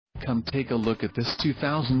Come take a look at this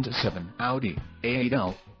 2007 Audi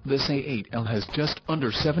A8L. This A8L has just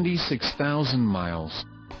under 76,000 miles.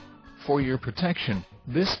 For your protection,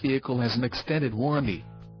 this vehicle has an extended warranty.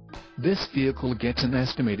 This vehicle gets an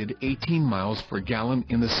estimated 18 miles per gallon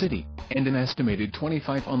in the city, and an estimated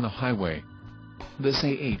 25 on the highway. This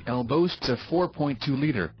A8L boasts a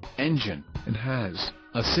 4.2-liter engine, and has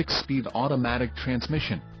a 6-speed automatic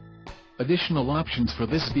transmission. Additional options for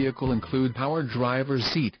this vehicle include power driver's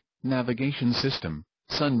seat, navigation system,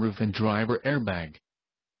 sunroof and driver airbag.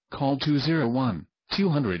 Call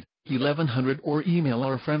 201-200-1100 or email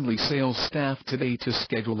our friendly sales staff today to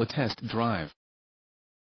schedule a test drive.